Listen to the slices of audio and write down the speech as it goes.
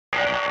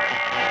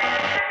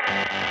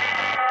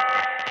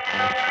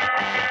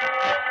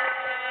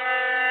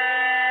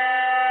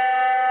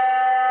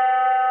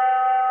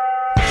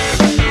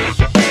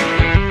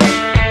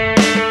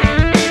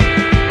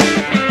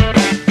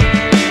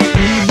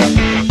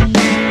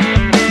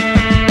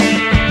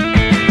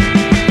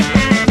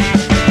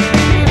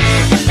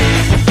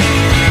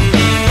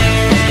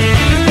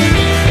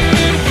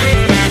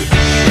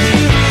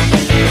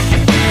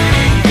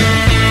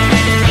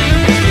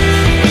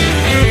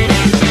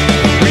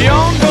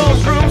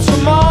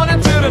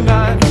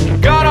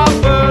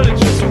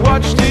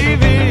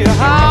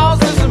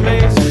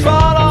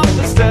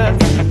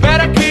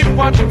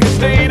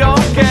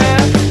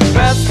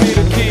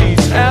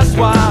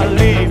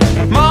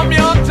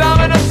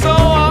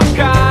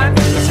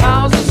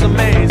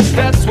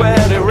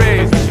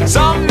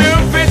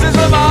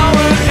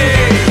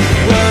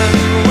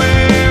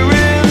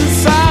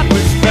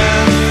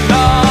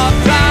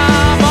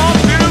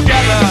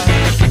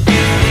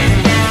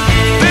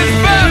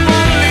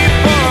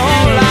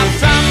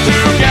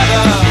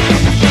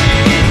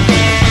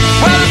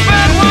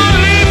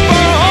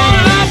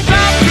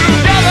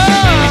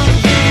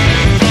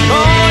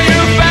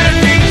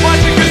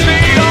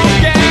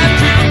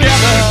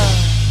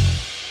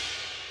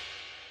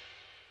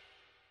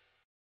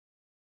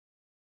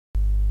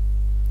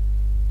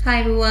Hi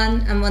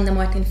everyone, I'm Wanda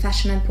Martin,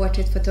 fashion and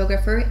portrait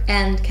photographer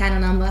and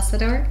Canon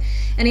ambassador.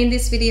 And in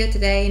this video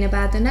today, in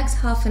about the next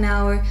half an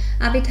hour,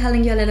 I'll be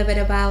telling you a little bit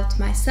about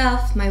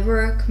myself, my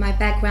work, my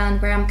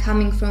background, where I'm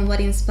coming from, what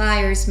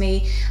inspires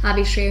me. I'll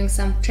be sharing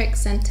some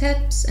tricks and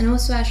tips, and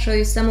also I'll show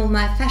you some of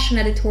my fashion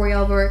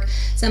editorial work,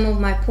 some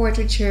of my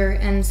portraiture,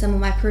 and some of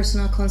my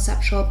personal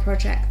conceptual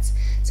projects.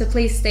 So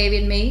please stay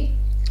with me.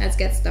 Let's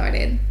get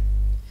started.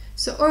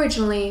 So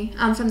originally,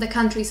 I'm from the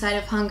countryside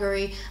of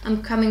Hungary.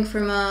 I'm coming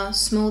from a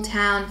small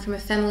town, from a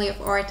family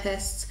of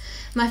artists.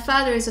 My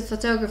father is a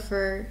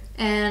photographer,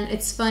 and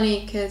it's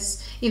funny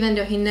because even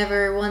though he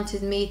never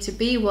wanted me to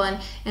be one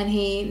and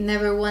he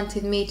never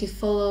wanted me to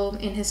follow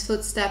in his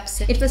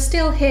footsteps, it was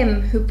still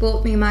him who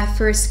bought me my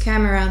first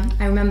camera.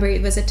 I remember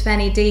it was a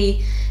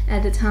 20D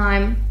at the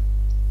time,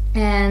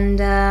 and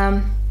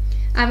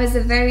I was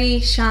a very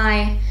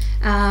shy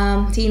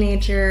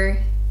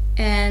teenager,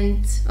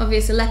 and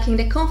obviously lacking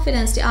the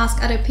confidence to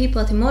ask other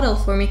people to model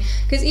for me,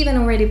 because even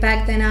already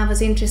back then I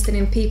was interested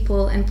in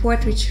people and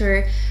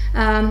portraiture.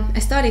 I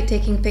started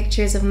taking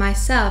pictures of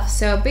myself,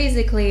 so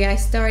basically I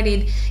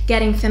started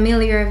getting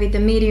familiar with the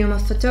medium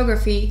of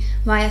photography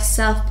via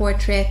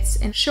self-portraits.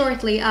 And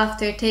shortly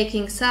after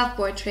taking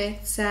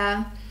self-portraits,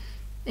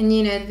 and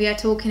you know, we are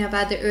talking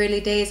about the early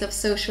days of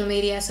social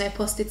media, so I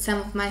posted some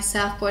of my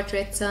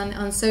self-portraits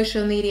on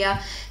social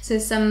media. So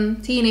some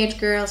teenage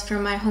girls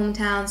from my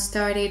hometown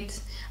started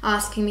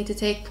asking me to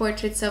take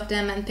portraits of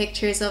them and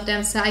pictures of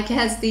them. So I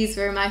guess these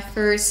were my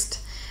first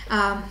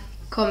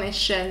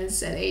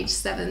commissions at age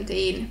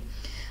 17.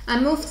 I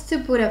moved to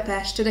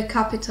Budapest, to the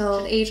capital,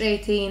 at age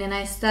 18, and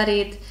I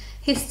studied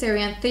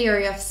history and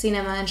theory of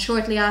cinema, and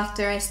shortly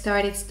after I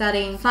started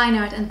studying fine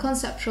art and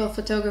conceptual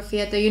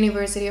photography at the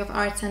University of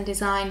Arts and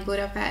Design,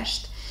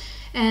 Budapest.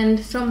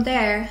 And from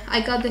there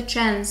I got the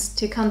chance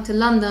to come to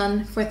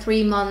London for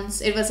 3 months.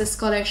 It was a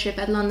scholarship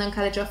at London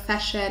College of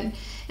Fashion,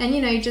 and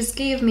you know, it just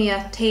gave me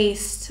a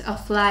taste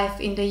of life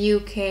in the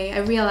UK. I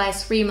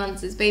realized 3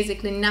 months is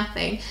basically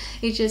nothing.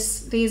 It's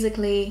just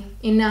basically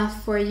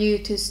enough for you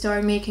to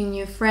start making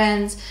new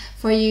friends,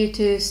 for you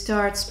to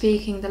start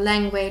speaking the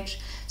language.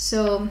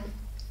 So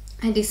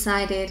I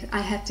decided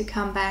I had to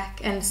come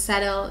back and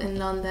settle in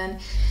London.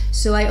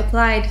 So I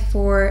applied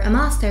for a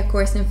master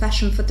course in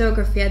fashion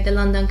photography at the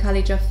London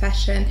College of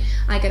Fashion.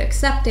 I got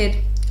accepted,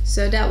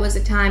 so that was the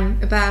time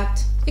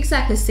about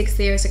exactly 6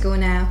 years ago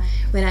now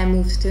when I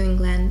moved to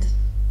England.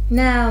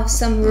 Now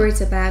some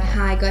words about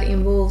how I got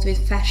involved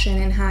with fashion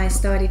and how I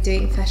started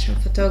doing fashion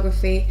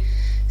photography.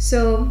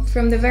 So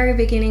from the very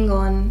beginning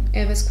on,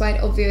 it was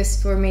quite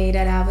obvious for me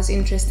that I was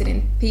interested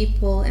in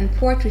people and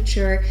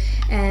portraiture,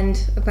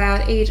 and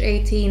about age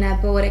 18 I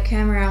bought a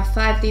camera,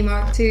 5D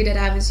Mark II, that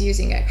I was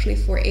using actually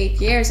for 8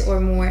 years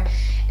or more.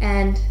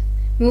 And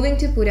moving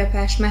to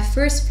Budapest, my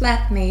first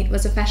flatmate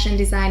was a fashion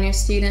designer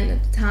student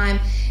at the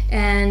time,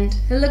 and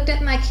he looked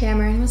at my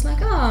camera and was like,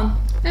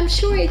 oh, I'm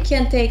sure it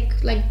can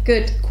take like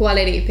good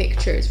quality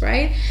pictures,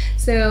 right?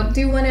 So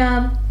do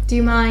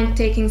you mind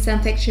taking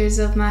some pictures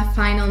of my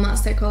final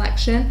master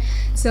collection?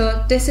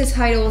 So this is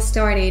how it all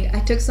started. I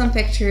took some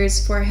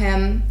pictures for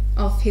him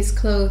of his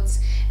clothes,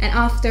 and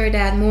after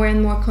that more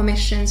and more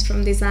commissions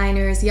from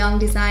designers, young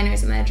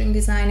designers, emerging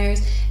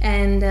designers,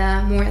 and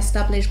more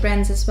established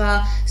brands as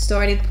well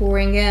started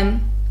pouring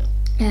in.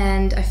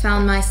 And I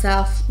found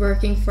myself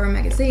working for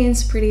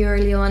magazines pretty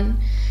early on,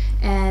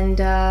 and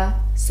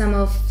some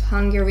of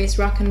Hungary's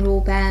rock and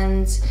roll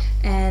bands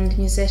and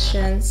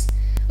musicians.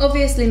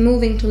 Obviously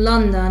moving to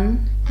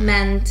London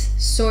meant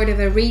sort of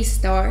a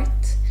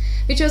restart,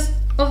 which was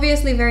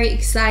obviously very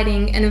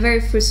exciting and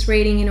very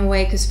frustrating in a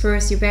way, because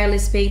first you barely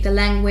speak the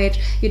language,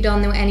 you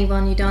don't know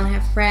anyone, you don't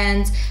have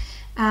friends.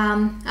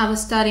 I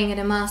was studying at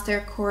a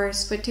master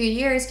course for 2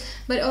 years,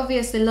 but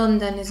obviously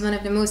London is one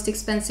of the most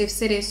expensive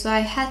cities, so I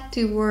had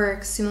to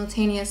work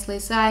simultaneously.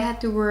 So I had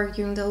to work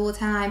during the whole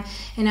time,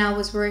 and I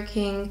was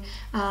working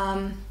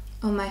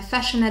on my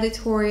fashion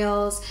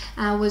editorials,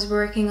 I was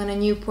working on a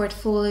new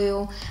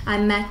portfolio, I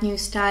met new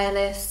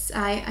stylists,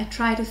 I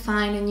tried to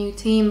find a new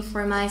team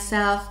for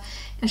myself,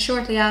 and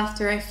shortly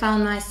after I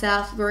found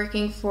myself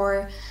working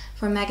for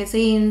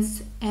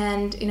magazines.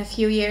 And in a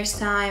few years'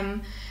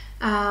 time,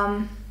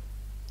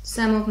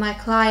 some of my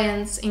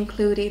clients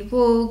included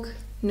Vogue,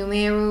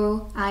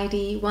 Numero,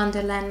 ID,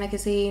 Wonderland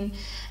magazine,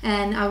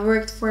 and I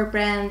worked for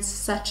brands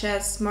such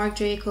as Marc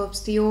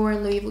Jacobs, Dior,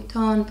 Louis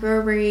Vuitton,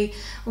 Burberry,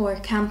 or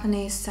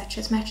companies such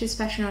as Matches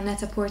Fashion or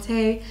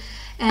Net-a-Porter.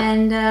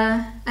 And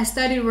I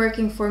started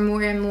working for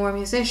more and more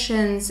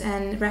musicians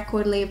and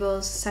record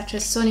labels such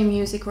as Sony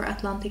Music or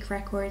Atlantic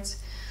Records.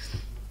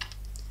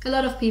 A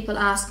lot of people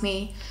ask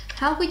me,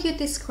 how would you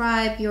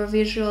describe your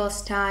visual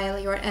style,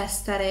 your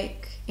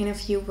aesthetic, in a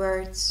few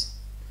words?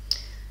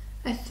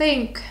 I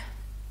think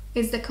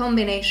it's the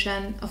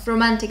combination of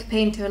romantic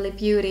painterly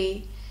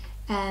beauty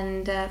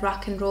and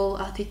rock and roll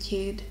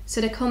attitude. So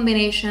the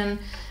combination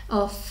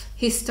of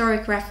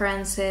historic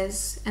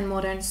references and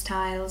modern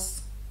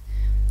styles.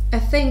 I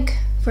think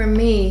for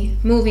me,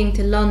 moving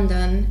to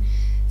London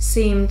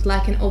seemed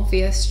like an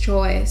obvious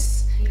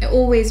choice. I've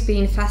always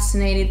been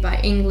fascinated by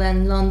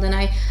England, London.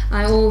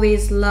 I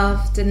always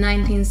loved the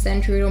 19th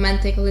century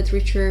romantic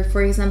literature,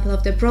 for example,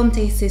 of the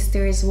Bronte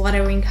sisters,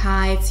 Wuthering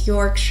Heights,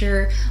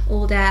 Yorkshire,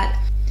 all that.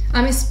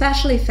 I'm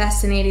especially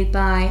fascinated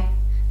by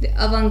the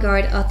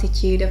avant-garde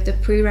attitude of the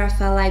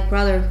pre-Raphaelite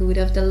Brotherhood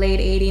of the late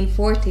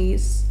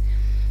 1840s,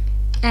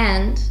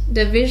 and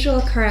the visual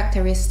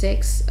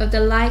characteristics of the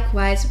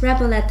likewise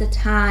rebel at the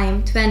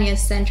time 20th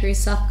century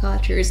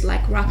subcultures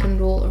like rock and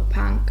roll or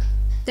punk.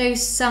 There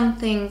is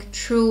something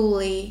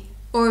truly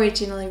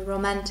originally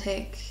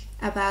romantic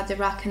about the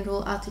rock and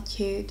roll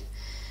attitude.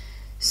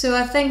 So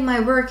I think my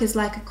work is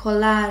like a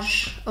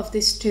collage of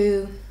these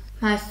two.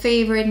 My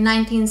favorite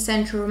 19th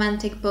century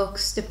romantic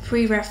books, the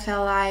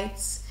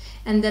pre-Raphaelites,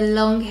 and the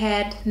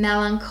long-haired,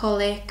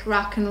 melancholic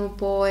rock and roll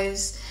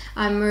boys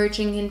are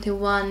merging into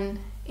one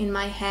in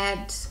my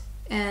head,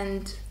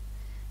 and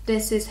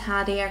this is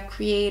how they are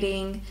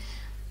creating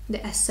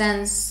the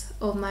essence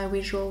of my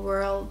visual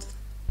world.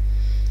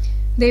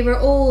 They were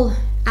all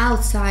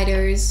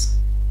outsiders,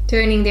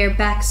 turning their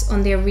backs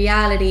on their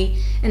reality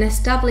and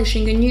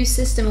establishing a new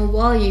system of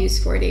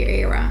values for their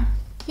era.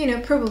 You know,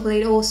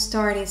 probably it all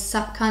started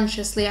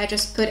subconsciously. I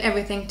just put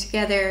everything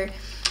together.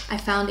 I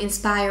found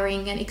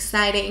inspiring and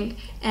exciting,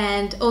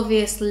 and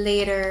obviously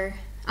later,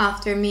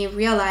 after me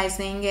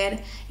realizing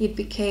it, it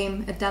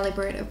became a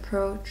deliberate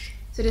approach.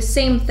 So the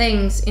same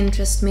things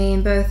interest me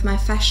in both my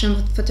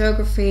fashion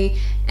photography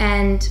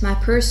and my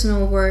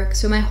personal work.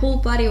 So my whole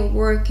body of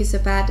work is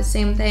about the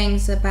same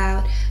things,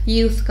 about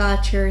youth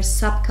cultures,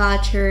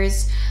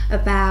 subcultures,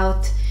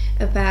 about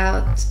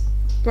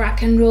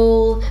rock and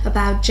roll,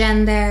 about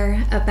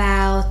gender,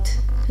 about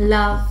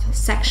love,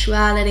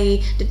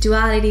 sexuality, the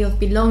duality of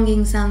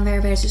belonging somewhere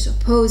versus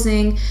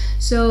opposing.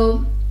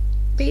 So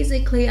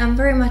basically I'm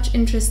very much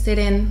interested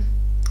in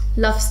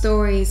love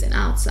stories and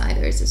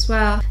outsiders as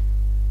well.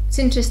 It's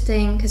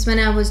interesting because when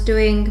I was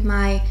doing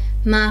my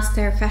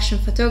master fashion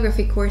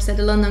photography course at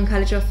the London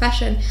College of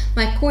Fashion,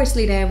 my course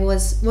leader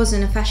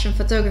wasn't a fashion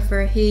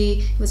photographer.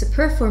 He was a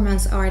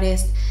performance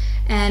artist,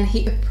 and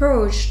he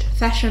approached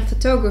fashion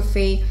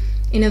photography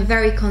in a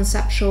very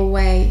conceptual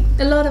way.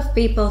 A lot of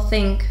people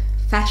think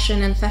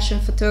fashion and fashion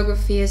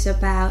photography is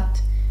about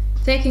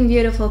taking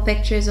beautiful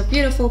pictures of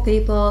beautiful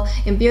people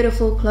in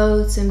beautiful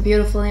clothes and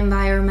beautiful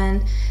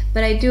environment,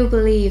 but I do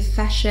believe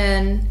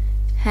fashion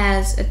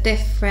has a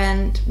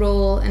different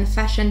role, and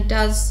fashion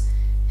does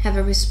have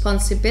a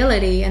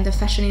responsibility, and the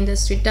fashion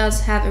industry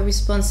does have a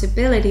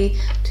responsibility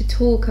to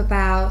talk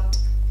about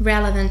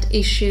relevant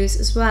issues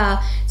as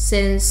well,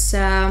 since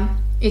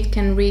it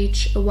can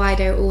reach a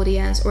wider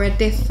audience or a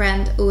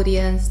different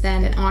audience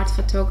than an art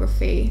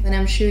photography. When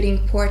I'm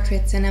shooting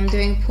portraits and I'm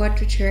doing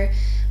portraiture,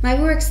 my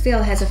work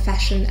still has a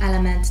fashion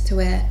element to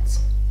it,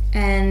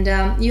 and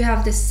you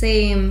have the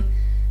same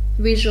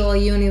visual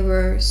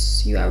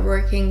universe you are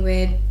working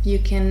with. You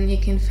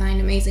can find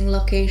amazing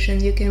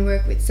locations, you can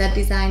work with set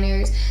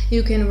designers,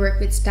 you can work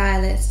with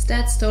stylists.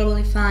 That's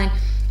totally fine.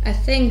 I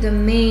think the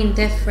main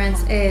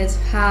difference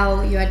is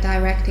how you are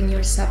directing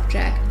your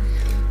subject.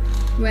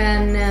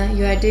 When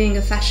you are doing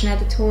a fashion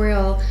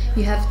editorial,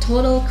 you have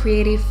total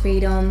creative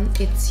freedom.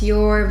 It's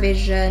your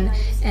vision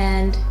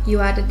and you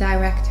are the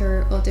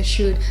director of the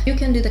shoot. You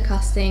can do the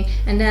casting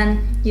and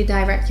then you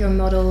direct your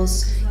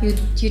models.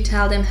 You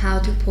tell them how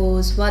to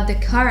pose, what the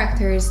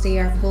characters they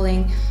are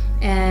pulling,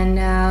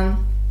 and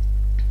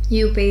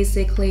you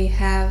basically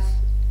have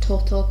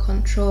total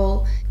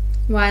control.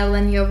 While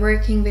when you're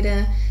working with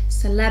a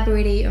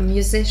celebrity, a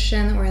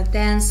musician or a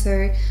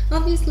dancer,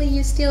 obviously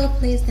you still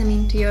place them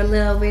into your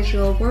little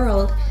visual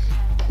world,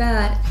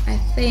 but I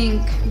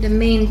think the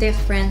main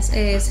difference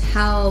is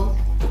how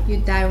you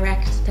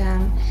direct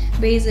them.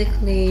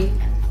 Basically,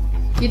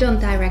 you don't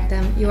direct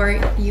them,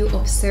 you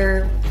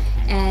observe,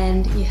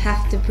 and you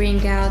have to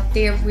bring out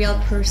their real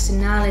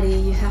personality,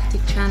 you have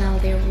to channel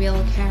their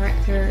real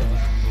character.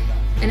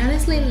 And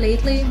honestly,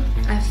 lately,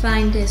 I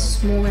find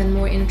this more and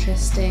more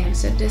interesting,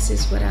 so this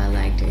is what I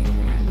like doing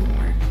more and more.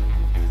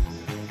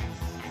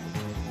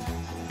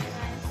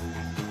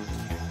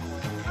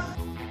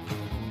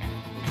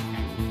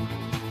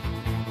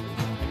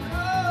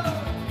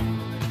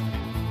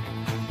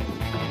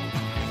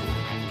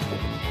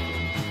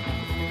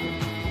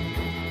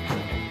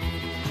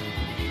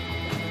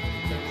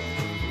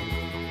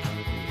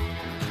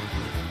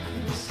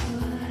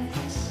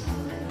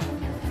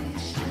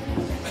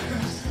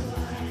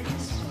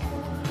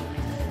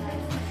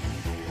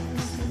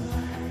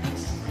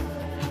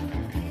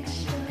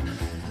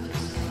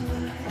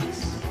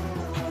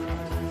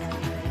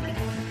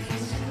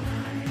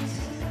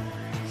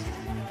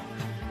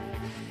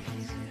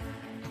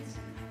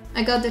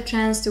 I got the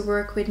chance to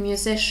work with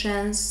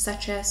musicians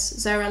such as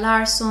Zara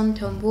Larsson,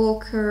 Tom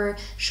Walker,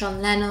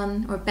 Sean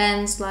Lennon, or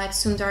bands like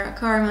Sundara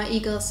Karma,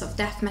 Eagles of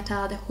Death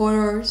Metal, The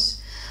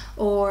Horrors.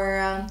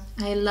 Or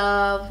I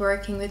love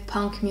working with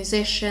punk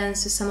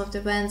musicians, so some of the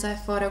bands I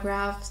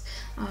photographed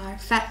are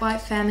Fat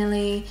White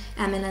Family,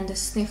 Emil and the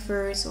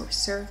Sniffers, or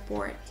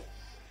Surfboard.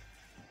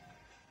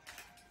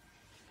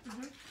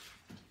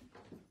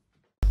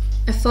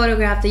 I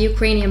photographed the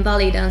Ukrainian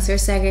ballet dancer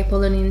Sergei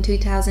Polonin in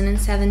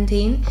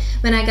 2017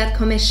 when I got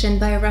commissioned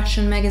by a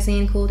Russian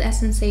magazine called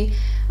Essency.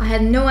 I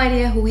had no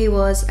idea who he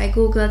was. I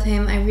googled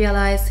him, I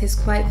realized he's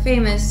quite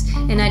famous,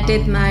 and I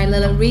did my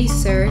little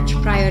research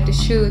prior to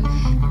shoot.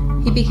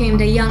 He became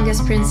the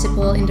youngest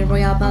principal in the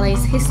Royal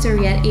Ballet's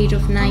history at age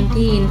of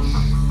 19,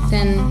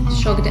 then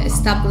shocked the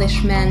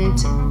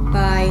establishment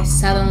by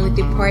suddenly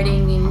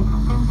departing in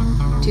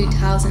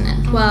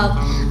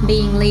 2012,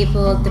 being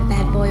labeled the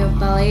bad boy of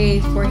ballet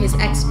for his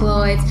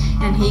exploits,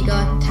 and he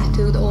got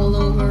tattooed all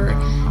over,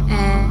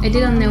 and I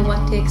didn't know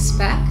what to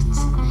expect,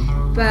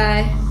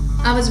 but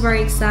I was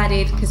very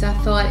excited because I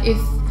thought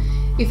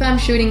if I'm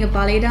shooting a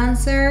ballet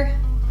dancer,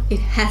 it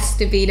has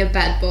to be the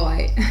bad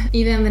boy.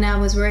 Even when I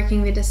was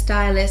working with a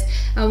stylist,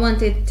 I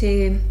wanted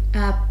to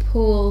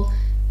pull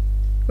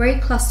very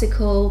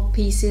classical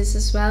pieces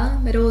as well,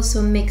 but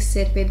also mix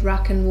it with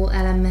rock and roll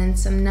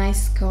elements, some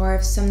nice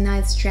scarves, some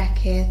nice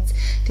jackets,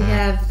 to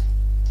have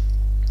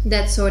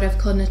that sort of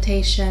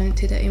connotation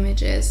to the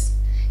images,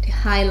 to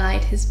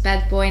highlight his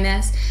bad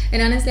boyness.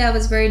 And honestly, I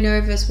was very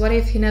nervous, what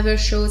if he never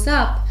shows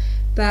up?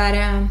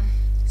 But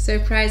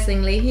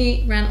surprisingly,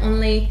 he ran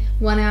only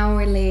 1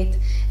 hour late,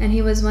 and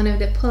he was one of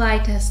the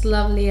politest,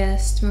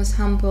 loveliest, most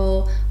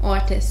humble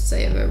artists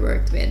I ever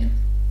worked with.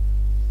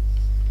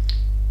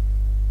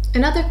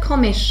 Another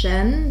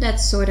commission that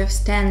sort of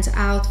stands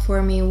out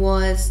for me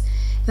was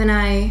when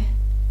I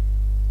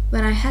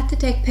had to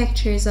take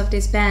pictures of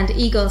this band,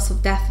 Eagles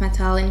of Death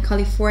Metal, in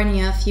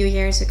California a few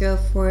years ago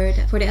for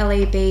the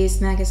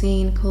LA-based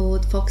magazine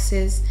called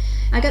Foxes.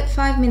 I got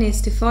 5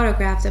 minutes to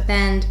photograph the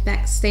band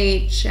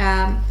backstage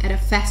at a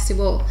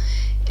festival,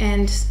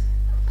 and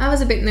I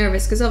was a bit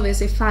nervous because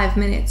obviously 5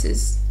 minutes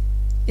is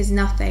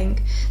nothing.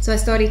 So I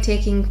started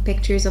taking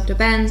pictures of the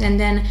band, and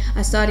then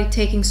I started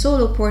taking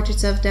solo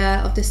portraits of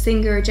the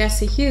singer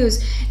Jesse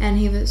Hughes, and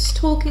he was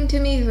talking to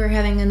me. We were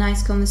having a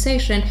nice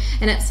conversation,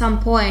 and at some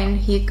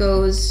point he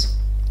goes,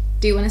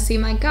 "Do you want to see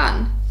my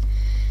gun?"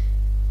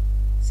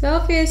 So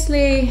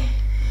obviously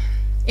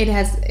it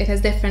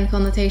has different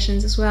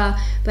connotations as well,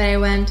 but I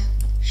went,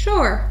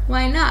 "Sure,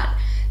 why not?"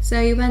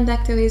 So he went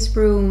back to his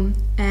room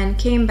and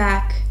came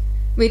back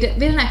with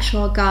an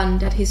actual gun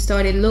that he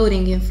started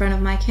loading in front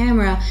of my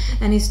camera,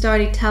 and he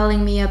started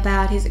telling me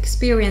about his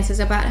experiences,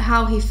 about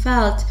how he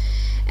felt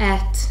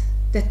at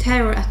the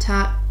terror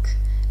attack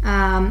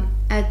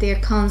at their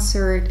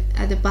concert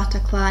at the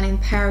Bataclan in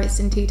Paris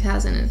in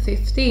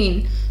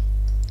 2015.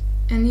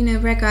 And you know,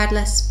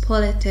 regardless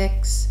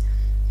politics,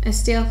 I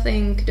still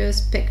think those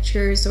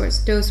pictures or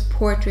those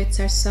portraits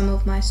are some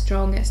of my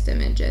strongest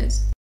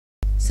images.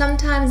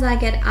 Sometimes I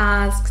get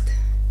asked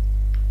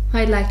who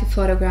I'd like to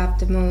photograph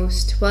the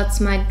most, what's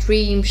my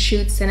dream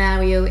shoot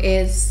scenario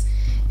is,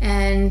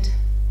 and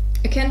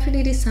I can't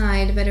really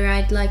decide whether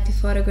I'd like to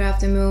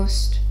photograph the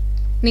most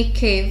Nick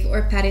Cave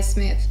or Patti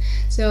Smith,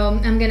 so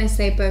I'm gonna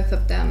say both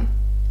of them,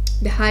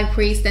 the high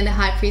priest and the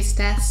high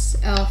priestess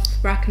of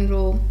rock and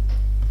roll.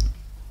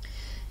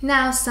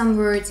 Now some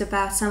words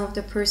about some of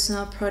the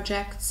personal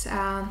projects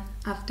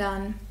I've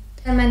done.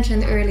 I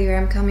mentioned earlier,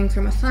 I'm coming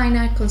from a fine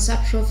art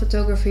conceptual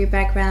photography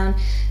background,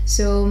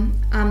 so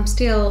I'm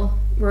still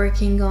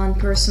working on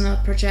personal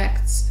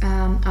projects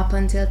up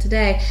until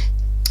today.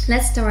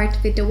 Let's start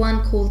with the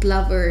one called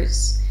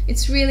Lovers.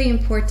 It's really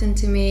important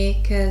to me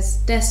because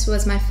this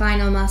was my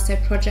final master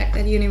project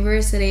at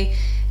university,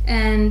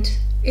 and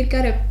it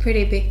got a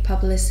pretty big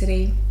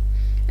publicity.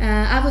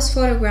 I was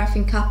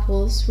photographing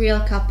couples,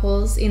 real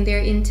couples, in their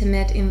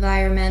intimate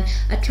environment.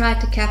 I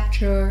tried to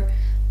capture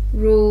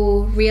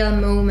raw, real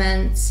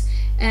moments,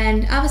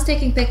 and I was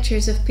taking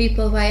pictures of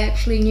people who I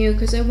actually knew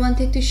because I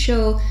wanted to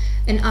show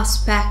an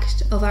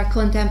aspect of our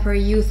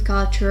contemporary youth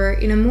culture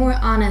in a more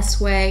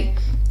honest way.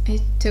 I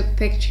took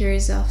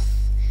pictures of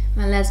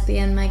my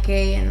lesbian, my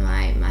gay, and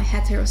my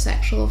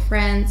heterosexual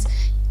friends.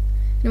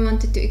 I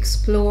wanted to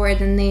explore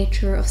the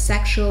nature of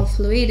sexual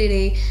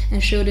fluidity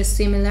and show the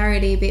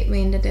similarity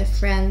between the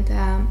different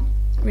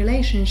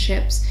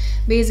relationships.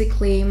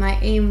 Basically, my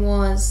aim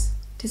was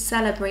to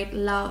celebrate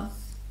love,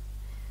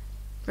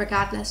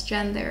 regardless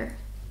gender.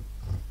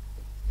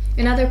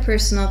 Another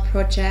personal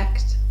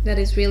project that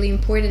is really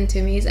important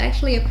to me is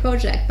actually a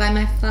project by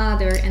my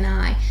father and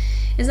I.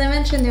 As I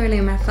mentioned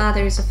earlier, my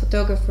father is a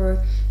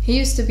photographer. He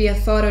used to be a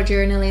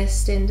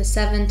photojournalist in the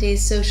 70s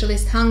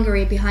socialist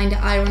Hungary behind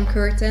the Iron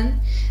Curtain,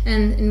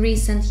 and in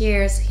recent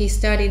years he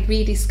started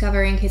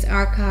rediscovering his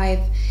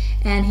archive,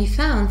 and he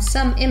found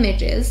some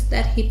images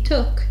that he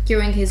took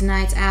during his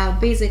nights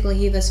out. Basically,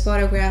 he was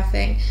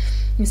photographing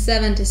the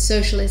 70s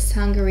socialist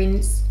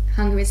Hungary's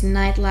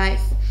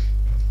nightlife.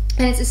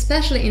 And it's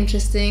especially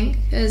interesting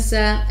because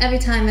every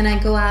time when I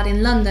go out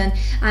in London,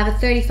 I have a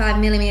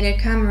 35mm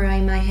camera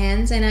in my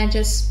hands, and I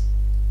just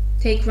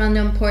take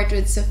random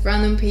portraits of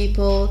random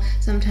people,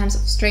 sometimes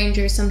of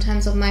strangers,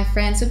 sometimes of my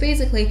friends. So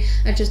basically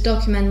I just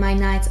document my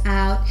nights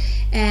out,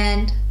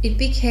 and it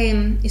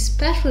became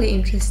especially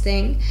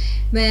interesting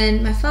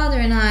when my father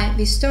and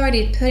we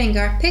started putting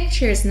our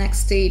pictures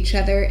next to each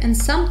other, and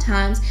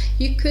sometimes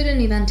you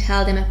couldn't even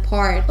tell them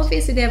apart.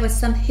 Obviously there was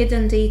some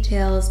hidden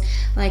details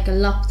like a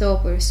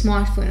laptop or a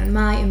smartphone on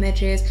my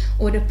images,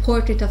 or the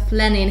portrait of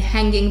Lenin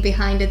hanging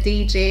behind the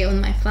DJ on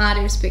my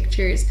father's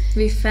pictures.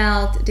 We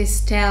felt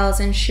this tells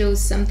and shows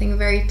something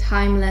very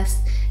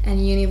timeless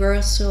and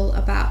universal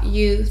about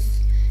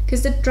youth,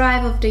 because the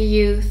drive of the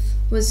youth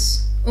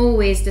was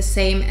always the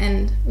same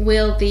and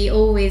will be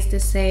always the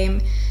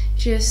same,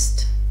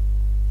 just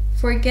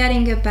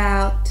forgetting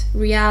about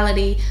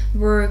reality,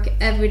 work,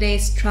 everyday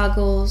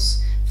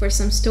struggles for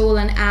some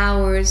stolen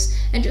hours,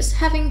 and just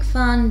having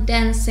fun,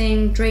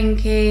 dancing,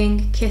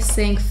 drinking,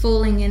 kissing,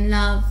 falling in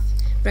love,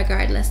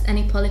 regardless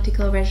any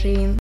political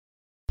regime.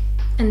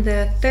 And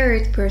the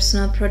third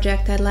personal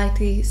project I'd like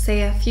to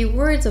say a few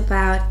words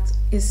about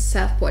is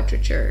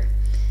self-portraiture.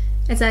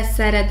 As I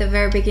said at the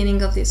very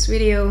beginning of this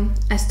video,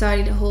 I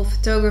started my whole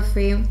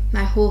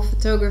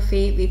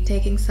photography with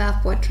taking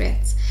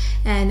self-portraits,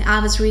 and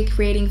I was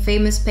recreating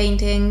famous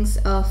paintings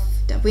of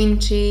Da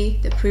Vinci,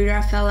 the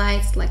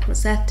Pre-Raphaelites like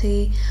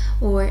Rossetti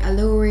or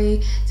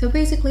Allori. So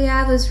basically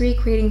I was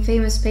recreating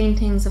famous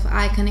paintings of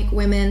iconic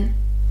women,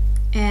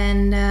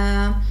 and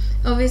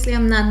obviously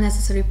I'm not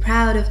necessarily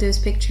proud of those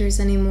pictures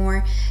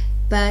anymore,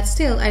 but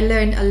still I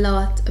learned a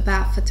lot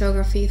about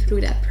photography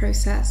through that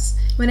process.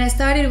 When I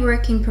started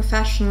working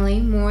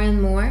professionally more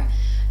and more,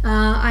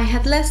 I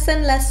had less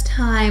and less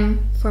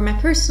time for my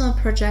personal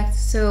projects,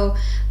 so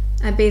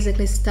I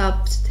basically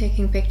stopped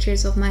taking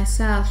pictures of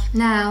myself.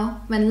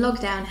 Now, when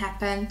lockdown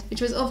happened, which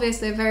was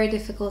obviously a very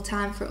difficult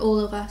time for all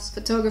of us,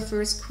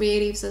 photographers,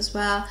 creatives as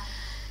well,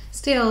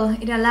 still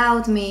it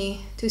allowed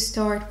me to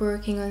start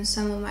working on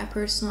some of my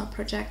personal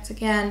projects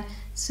again.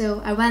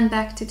 So I went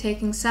back to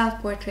taking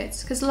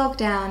self-portraits, because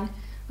lockdown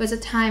was a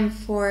time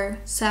for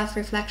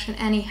self-reflection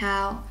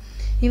anyhow.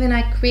 Even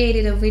I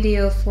created a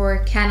video for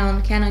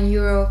Canon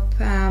Europe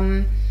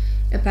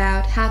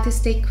about how to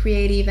stay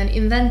creative and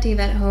inventive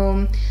at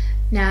home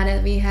now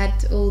that we had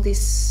all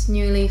this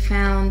newly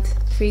found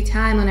free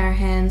time on our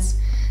hands.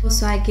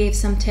 Also, I gave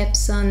some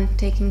tips on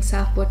taking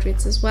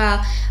self-portraits as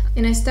well.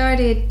 And I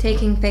started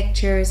taking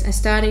pictures, I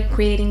started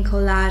creating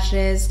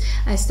collages,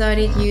 I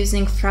started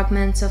using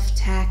fragments of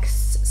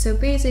text. So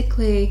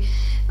basically,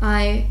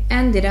 I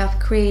ended up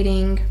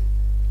creating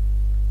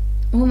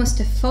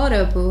almost a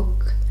photo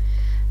book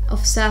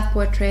of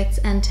self-portraits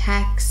and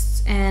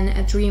texts and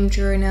a dream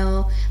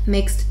journal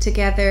mixed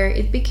together.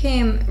 It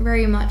became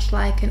very much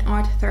like an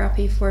art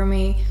therapy for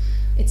me.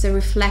 It's a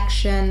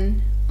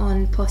reflection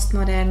on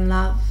postmodern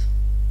love.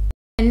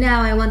 And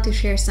now I want to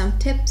share some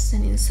tips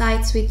and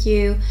insights with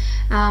you,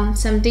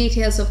 some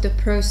details of the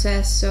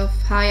process of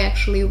how I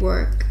actually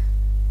work.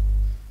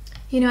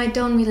 You know, I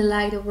don't really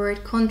like the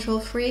word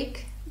control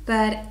freak,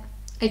 but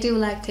I do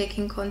like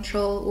taking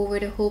control over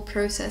the whole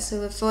process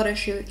of a photo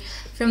shoot,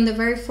 from the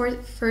very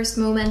first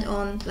moment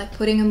on, like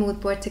putting a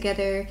mood board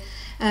together,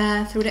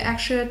 through the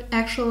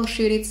actual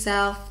shoot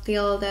itself,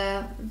 till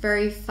the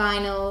very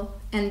final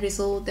end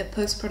result, the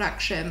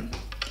post-production.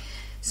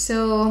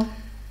 So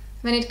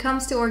when it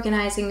comes to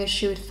organizing a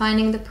shoot,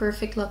 finding the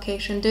perfect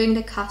location, doing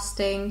the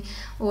casting,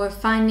 or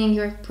finding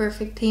your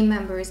perfect team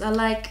members, I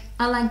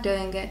like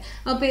doing it.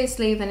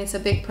 Obviously, when it's a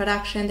big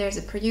production, there's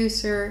a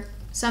producer.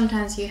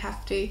 Sometimes you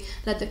have to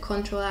let the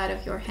control out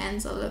of your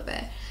hands a little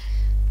bit.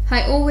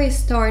 I always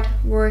start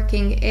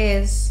working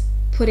is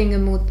putting a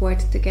mood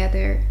board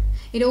together.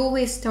 It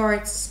always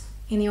starts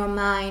in your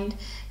mind.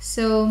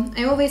 So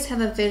I always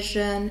have a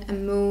vision, a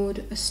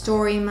mood, a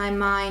story in my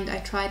mind I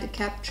try to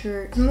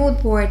capture. The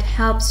mood board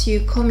helps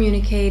you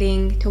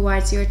communicating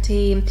towards your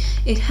team.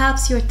 It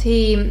helps your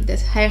team, the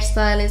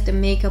hairstylist, the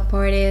makeup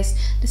artist,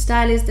 the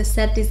stylist, the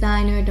set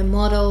designer, the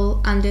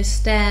model,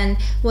 understand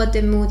what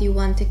the mood you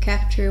want to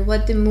capture,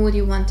 what the mood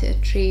you want to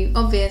achieve.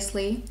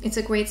 Obviously, it's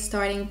a great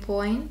starting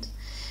point,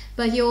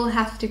 but you'll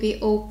have to be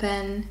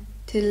open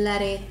to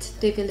let it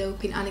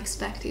develop in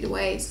unexpected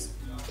ways.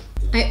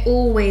 I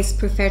always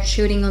preferred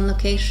shooting on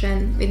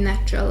location with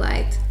natural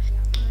light.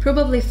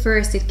 Probably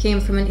first it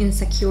came from an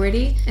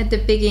insecurity. At the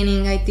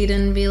beginning I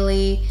didn't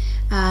really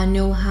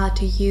know how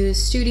to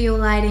use studio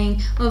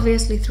lighting.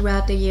 Obviously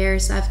throughout the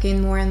years I've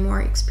gained more and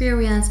more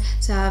experience,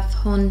 so I've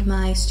honed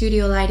my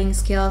studio lighting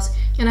skills,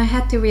 and I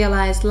had to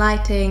realize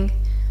lighting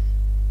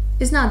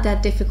is not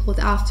that difficult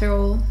after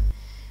all.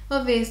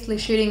 Obviously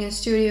shooting in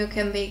studio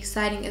can be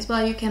exciting as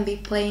well. You can be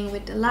playing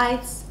with the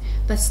lights,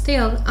 but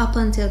still, up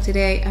until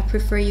today, I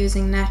prefer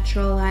using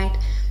natural light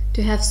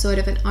to have sort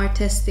of an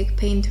artistic,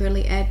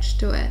 painterly edge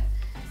to it.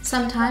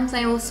 Sometimes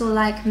I also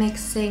like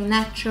mixing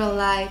natural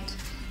light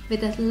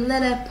with a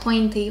little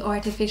pointy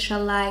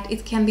artificial light.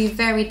 It can be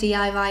very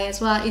DIY as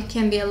well. It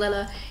can be a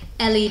little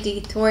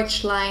LED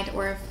torch light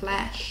or a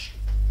flash.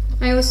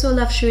 I also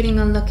love shooting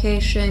on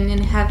location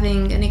and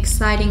having an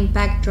exciting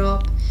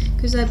backdrop,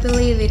 because I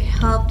believe it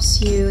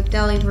helps you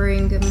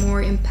delivering a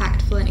more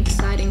impactful and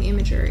exciting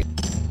imagery.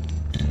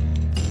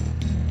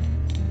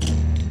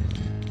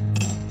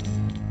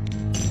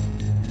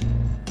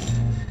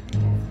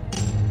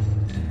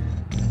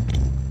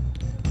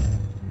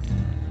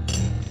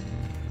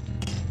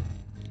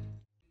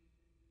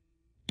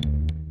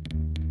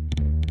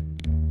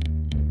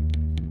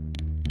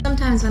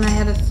 Sometimes when I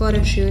have a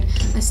photo shoot,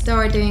 I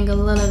start doing a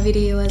little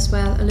video as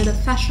well, a little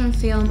fashion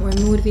film or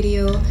mood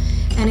video,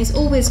 and it's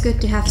always good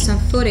to have some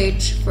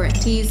footage for a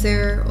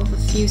teaser of a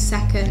few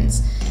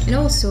seconds. And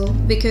also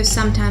because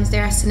sometimes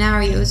there are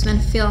scenarios when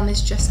film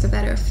is just a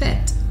better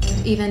fit.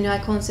 Even though I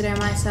consider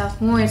myself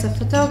more as a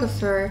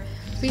photographer,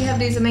 we have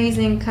these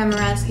amazing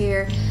cameras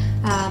here,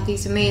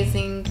 these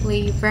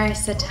amazingly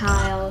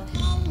versatile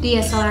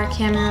DSLR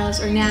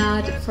cameras, or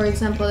now, for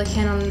example, the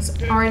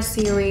Canon's R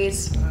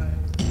series.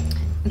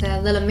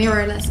 The little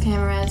mirrorless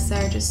cameras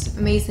are just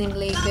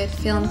amazingly good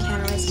film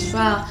cameras as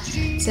well.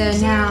 So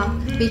now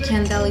we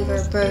can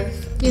deliver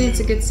both. And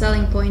it's a good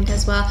selling point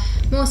as well.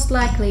 Most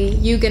likely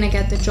you're gonna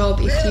get the job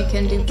if you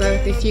can do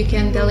both, if you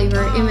can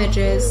deliver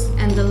images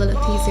and the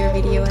little teaser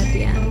video at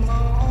the end.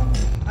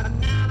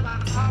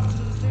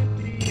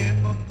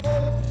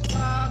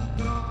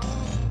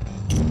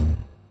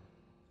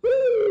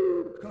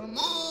 Come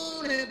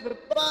on,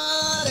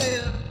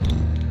 everybody.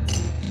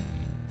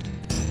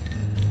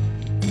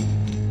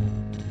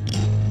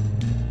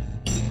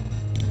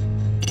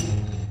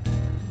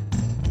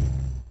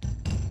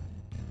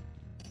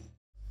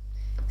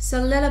 So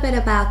a little bit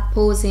about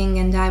posing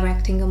and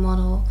directing a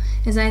model.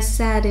 As I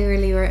said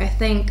earlier, I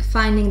think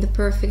finding the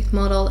perfect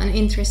model and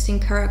interesting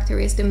character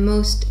is the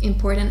most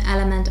important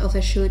element of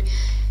a shoot.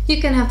 You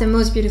can have the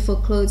most beautiful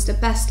clothes, the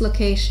best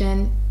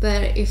location,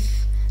 but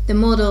if the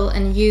model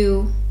and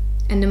you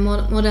and the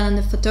model and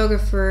the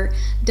photographer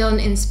don't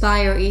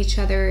inspire each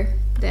other,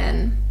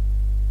 then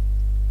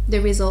the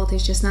result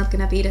is just not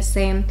gonna be the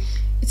same.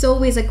 It's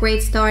always a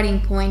great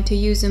starting point to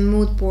use a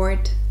mood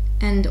board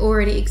and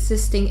already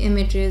existing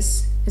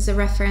images as a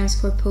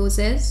reference for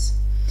poses.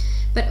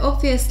 But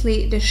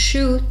obviously the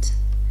shoot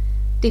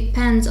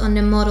depends on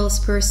the model's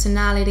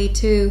personality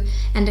too,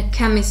 and the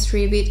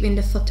chemistry between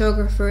the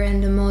photographer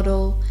and the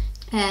model.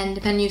 And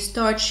when you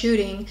start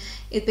shooting,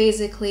 it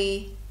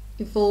basically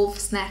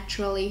evolves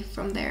naturally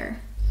from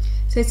there.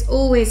 So it's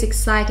always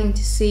exciting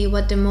to see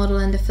what the model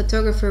and the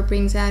photographer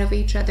brings out of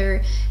each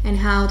other and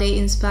how they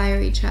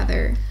inspire each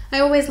other. I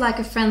always like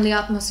a friendly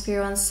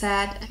atmosphere on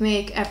set, to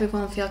make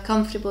everyone feel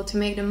comfortable, to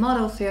make the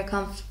model feel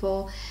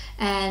comfortable,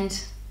 and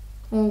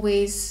we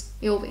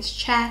always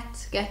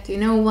chat, get to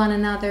know one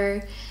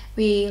another,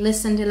 we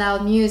listen to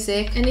loud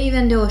music, and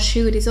even though a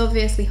shoot is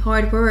obviously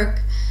hard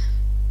work,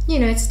 you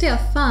know, it's still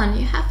fun.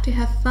 You have to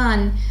have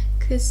fun,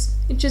 because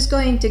it's just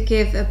going to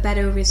give a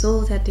better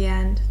result at the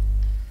end.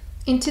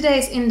 In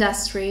today's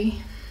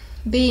industry,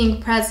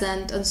 being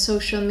present on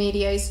social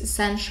media is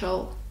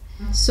essential.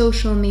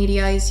 Social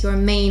media is your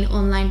main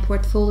online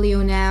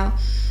portfolio now.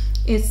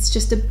 It's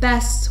just the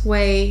best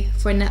way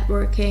for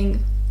networking,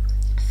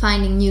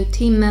 finding new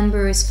team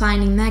members,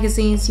 finding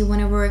magazines you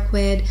want to work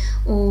with,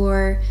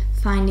 or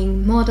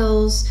finding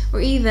models,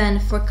 or even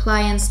for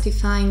clients to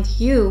find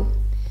you.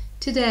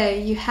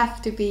 Today, you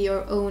have to be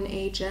your own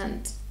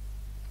agent.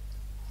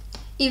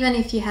 Even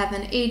if you have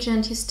an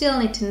agent, you still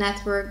need to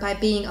network by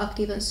being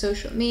active on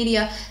social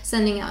media,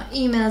 sending out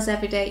emails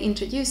every day,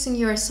 introducing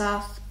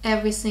yourself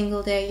every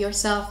single day,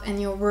 yourself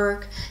and your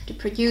work, to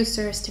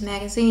producers, to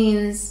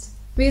magazines.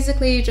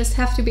 Basically, you just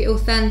have to be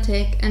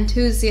authentic,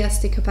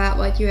 enthusiastic about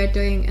what you are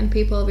doing, and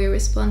people will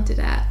respond to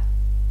that.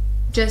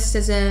 Just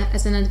as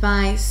an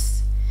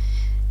advice,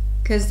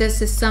 because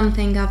this is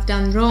something I've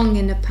done wrong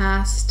in the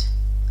past,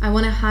 I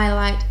want to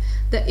highlight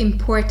the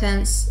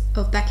importance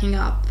of backing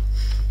up.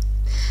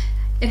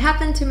 It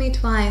happened to me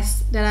twice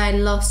that I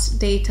lost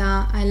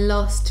data, I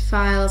lost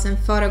files and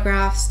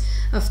photographs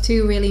of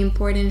two really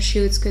important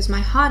shoots because my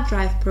hard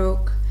drive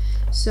broke.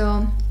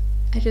 So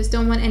I just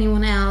don't want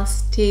anyone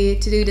else to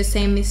do the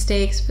same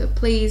mistakes, but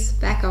please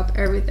back up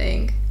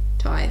everything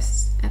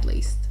twice at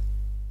least.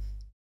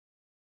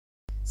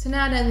 So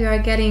now that we are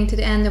getting to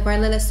the end of our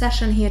little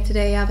session here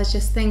today, I was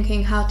just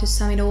thinking how to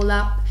sum it all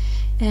up,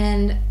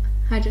 and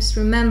I just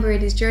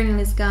remembered this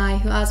journalist guy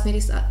who asked me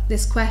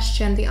this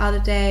question the other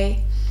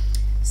day.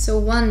 So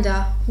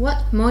Wanda,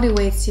 what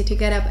motivates you to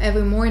get up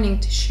every morning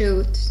to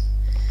shoot?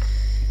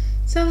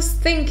 So I was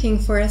thinking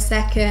for a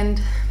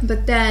second,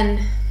 but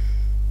then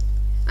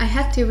I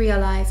had to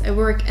realize I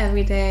work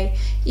every day,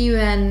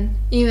 even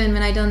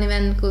when I don't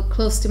even go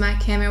close to my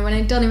camera, when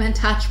I don't even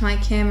touch my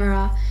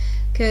camera,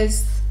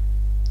 because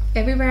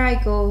everywhere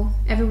I go,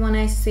 everyone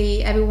I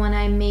see, everyone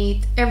I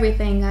meet,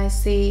 everything I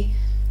see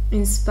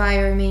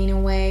inspire me in a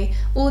way.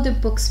 All the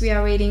books we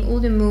are reading,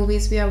 all the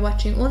movies we are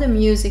watching, all the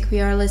music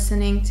we are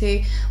listening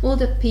to, all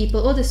the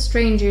people, all the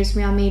strangers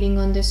we are meeting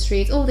on the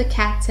streets, all the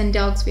cats and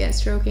dogs we are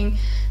stroking,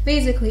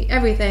 basically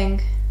everything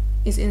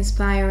is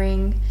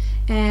inspiring.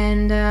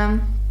 And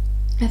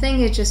I think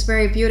it's just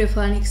very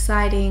beautiful and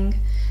exciting.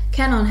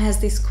 Canon has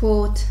this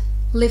quote,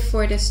 "Live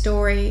for the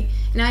story,"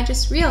 and I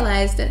just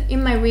realized that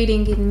in my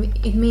reading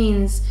it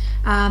means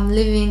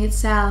living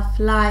itself.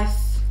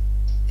 Life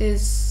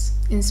is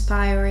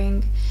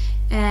inspiring,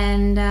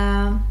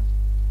 and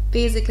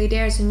basically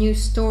there's a new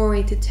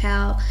story to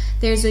tell,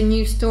 there's a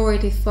new story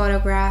to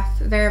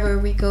photograph wherever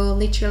we go,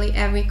 literally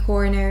every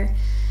corner.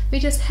 We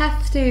just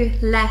have to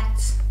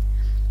let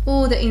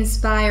all the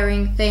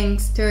inspiring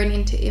things turn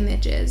into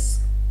images.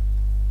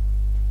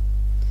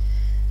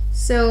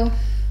 So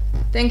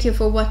thank you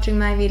for watching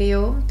my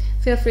video.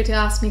 Feel free to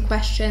ask me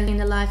questions in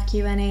the live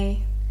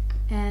Q&A,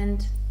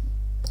 and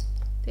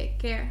take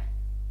care.